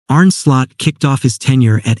Arne Slot kicked off his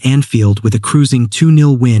tenure at Anfield with a cruising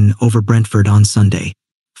 2-0 win over Brentford on Sunday.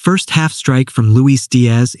 First half strike from Luis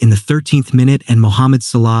Diaz in the 13th minute and Mohamed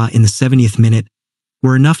Salah in the 70th minute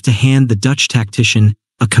were enough to hand the Dutch tactician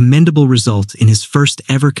a commendable result in his first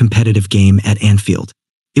ever competitive game at Anfield.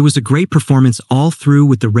 It was a great performance all through,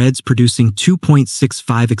 with the Reds producing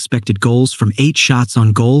 2.65 expected goals from 8 shots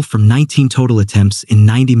on goal from 19 total attempts in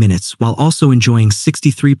 90 minutes, while also enjoying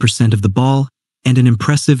 63% of the ball and an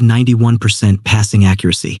impressive 91% passing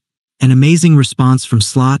accuracy. An amazing response from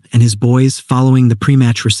Slot and his boys following the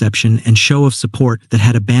pre-match reception and show of support that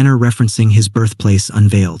had a banner referencing his birthplace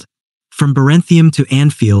unveiled. "From Brentford to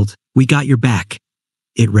Anfield, we got your back,"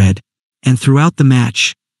 it read. And throughout the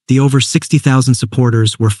match, the over 60,000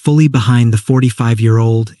 supporters were fully behind the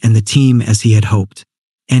 45-year-old and the team as he had hoped.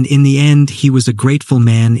 And in the end, he was a grateful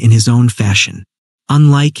man in his own fashion.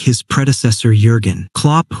 Unlike his predecessor Jurgen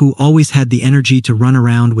Klopp, who always had the energy to run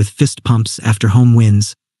around with fist pumps after home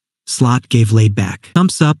wins, Slot gave laid-back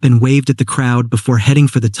thumbs up and waved at the crowd before heading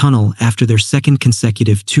for the tunnel after their second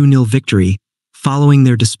consecutive 2-0 victory, following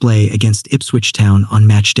their display against Ipswich Town on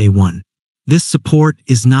matchday 1. This support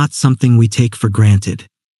is not something we take for granted.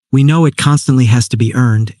 We know it constantly has to be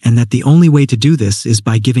earned, and that the only way to do this is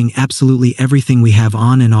by giving absolutely everything we have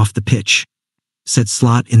on and off the pitch, said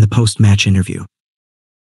Slot in the post-match interview.